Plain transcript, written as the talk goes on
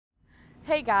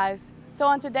Hey guys, so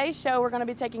on today's show we're going to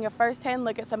be taking a first-hand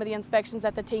look at some of the inspections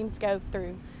that the teams go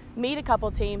through, meet a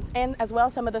couple teams, and as well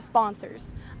as some of the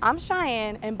sponsors. I'm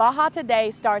Cheyenne and Baja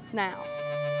Today starts now.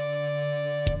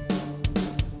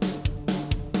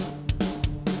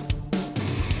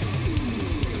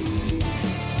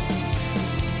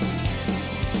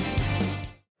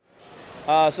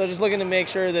 So just looking to make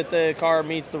sure that the car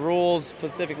meets the rules,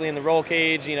 specifically in the roll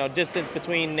cage, distance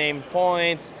between named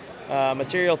points,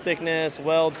 material thickness,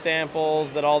 weld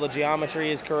samples, that all the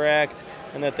geometry is correct,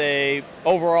 and that they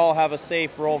overall have a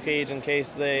safe roll cage in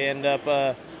case they end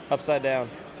up upside down.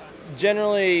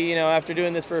 Generally, after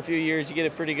doing this for a few years, you get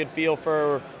a pretty good feel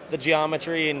for the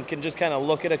geometry and can just kind of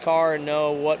look at a car and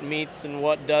know what meets and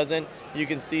what doesn't. You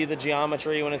can see the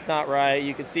geometry when it's not right.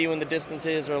 You can see when the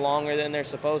distances are longer than they're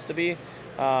supposed to be.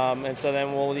 And so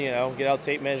then we'll, get out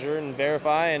tape measure and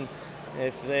verify. And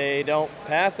if they don't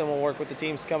pass, then we'll work with the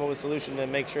teams to come up with a solution to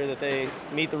make sure that they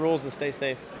meet the rules and stay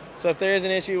safe. So if there is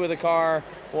an issue with a car,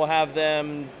 we'll have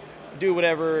them do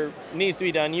whatever needs to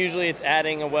be done. Usually it's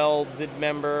adding a welded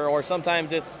member, or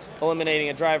sometimes it's eliminating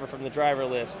a driver from the driver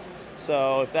list.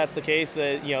 So if that's the case,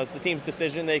 that it's the team's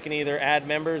decision. They can either add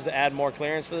members to add more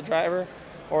clearance for the driver,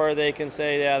 or they can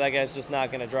say, yeah, that guy's just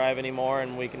not going to drive anymore,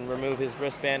 and we can remove his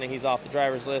wristband and he's off the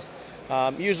driver's list.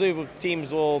 Usually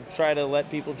teams will try to let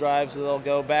people drive, so they'll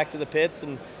go back to the pits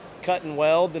and cut and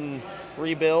weld and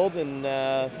rebuild. And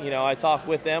I talk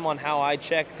with them on how I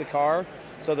check the car,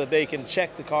 so that they can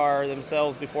check the car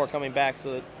themselves before coming back,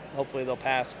 so that hopefully they'll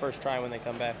pass first try when they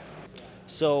come back.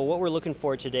 So what we're looking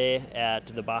for today at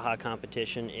the Baja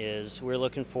competition is we're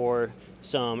looking for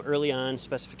some early on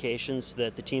specifications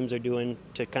that the teams are doing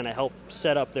to kind of help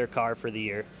set up their car for the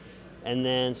year, and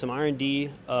then some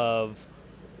R&D of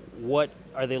what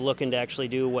are they looking to actually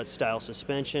do, what style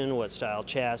suspension, what style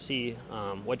chassis,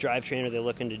 what drivetrain are they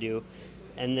looking to do,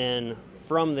 and then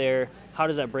from there, how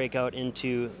does that break out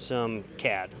into some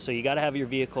CAD? So you got to have your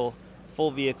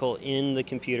full vehicle in the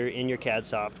computer, in your CAD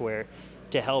software,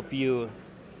 to help you,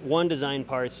 one, design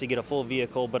parts to get a full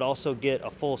vehicle, but also get a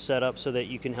full setup so that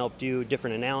you can help do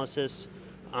different analysis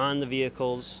on the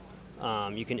vehicles.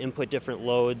 You can input different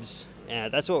loads.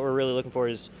 That's what we're really looking for,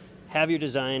 is have your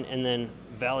design and then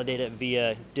validate it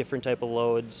via different type of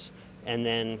loads. And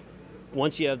then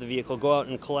once you have the vehicle, go out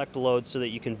and collect loads so that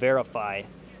you can verify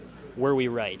were we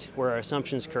right, were our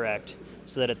assumptions correct,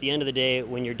 so that at the end of the day,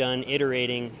 when you're done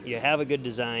iterating, you have a good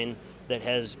design that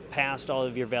has passed all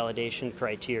of your validation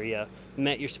criteria,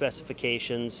 met your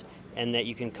specifications, and that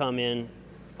you can come in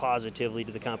positively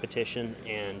to the competition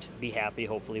and be happy,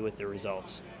 hopefully, with the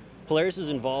results. Polaris is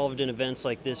involved in events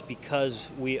like this because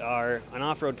we are an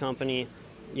off-road company,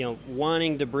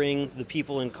 wanting to bring the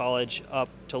people in college up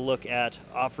to look at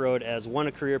off-road as, one,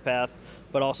 a career path,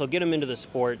 but also get them into the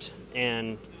sport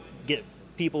and get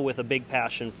people with a big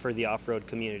passion for the off-road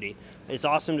community. It's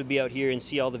awesome to be out here and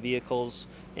see all the vehicles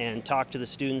and talk to the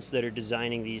students that are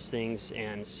designing these things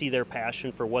and see their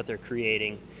passion for what they're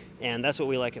creating. And that's what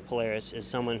we like at Polaris, is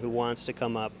someone who wants to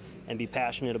come up and be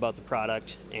passionate about the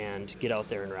product and get out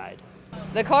there and ride.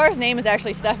 The car's name is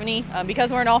actually Stephanie.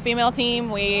 Because we're an all-female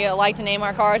team, we like to name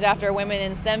our cars after women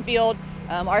in STEM field.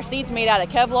 Our seat's made out of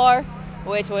Kevlar,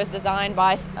 which was designed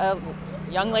by a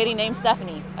young lady named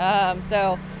Stephanie.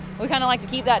 So we kind of like to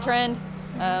keep that trend.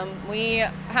 We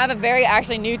have a very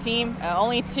actually new team.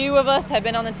 Only 2 of us have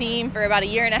been on the team for about a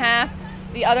year and a half.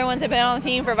 The other ones have been on the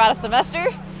team for about a semester.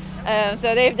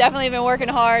 So they've definitely been working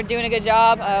hard, doing a good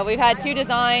job. We've had 2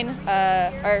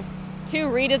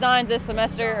 redesigns this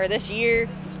semester, or this year.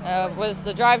 Was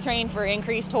the drivetrain for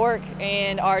increased torque,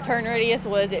 and our turn radius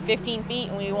was at 15 feet,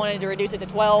 and we wanted to reduce it to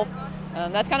 12.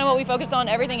 That's kind of what we focused on.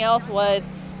 Everything else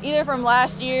was either from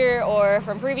last year or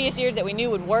from previous years that we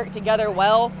knew would work together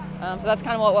well. So that's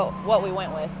kind of what we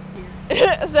went with.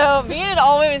 So being an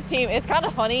all-women's team, it's kind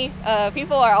of funny.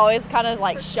 People are always kind of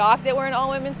like shocked that we're an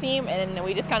all-women's team, and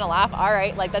we just kind of laugh. All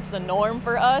right, like that's the norm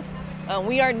for us.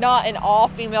 We are not an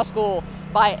all-female school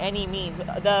by any means.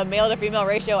 The male-to-female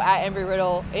ratio at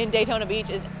Embry-Riddle in Daytona Beach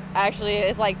is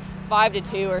like 5 to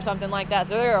 2 or something like that.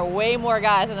 So there are way more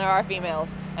guys than there are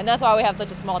females, and that's why we have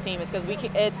such a small team. It's because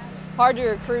it's hard to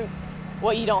recruit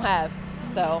what you don't have.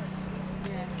 So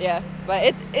yeah, but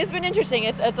it's been interesting.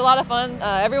 It's a lot of fun.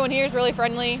 Everyone here is really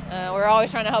friendly. We're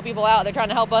always trying to help people out. They're trying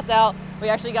to help us out. We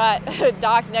actually got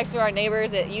docked next to our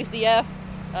neighbors at UCF.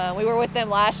 We were with them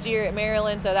last year at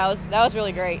Maryland, so that was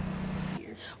really great.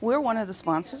 We're one of the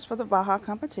sponsors for the Baja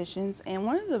competitions, and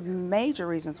one of the major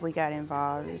reasons we got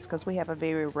involved is because we have a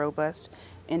very robust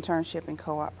internship and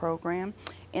co-op program.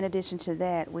 In addition to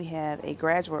that, we have a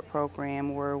graduate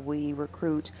program where we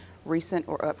recruit recent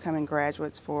or upcoming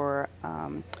graduates for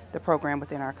the program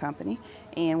within our company.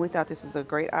 And we thought this is a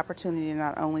great opportunity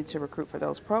not only to recruit for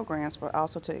those programs, but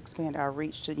also to expand our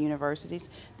reach to universities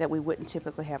that we wouldn't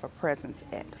typically have a presence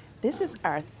at. This is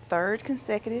our third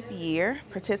consecutive year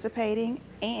participating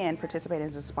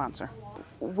as a sponsor.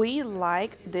 We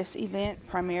like this event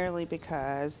primarily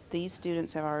because these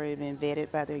students have already been vetted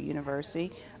by their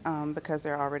university because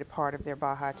they're already part of their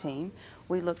Baja team.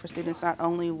 We look for students not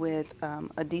only with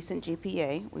a decent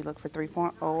GPA, we look for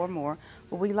 3.0 or more,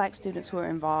 but we like students who are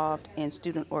involved in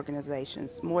student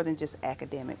organizations more than just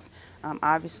academics.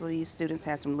 Obviously, students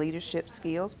have some leadership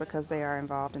skills because they are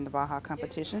involved in the Baja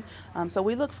competition. So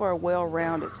we look for a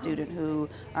well-rounded student who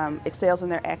excels in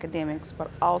their academics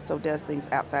but also does things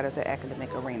outside of the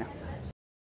academic arena.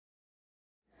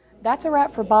 That's a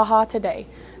wrap for Baja today.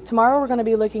 Tomorrow we're going to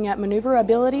be looking at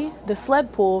maneuverability, the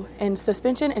sled pull, and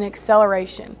suspension and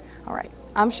acceleration. All right,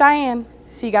 I'm Cheyenne.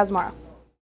 See you guys tomorrow.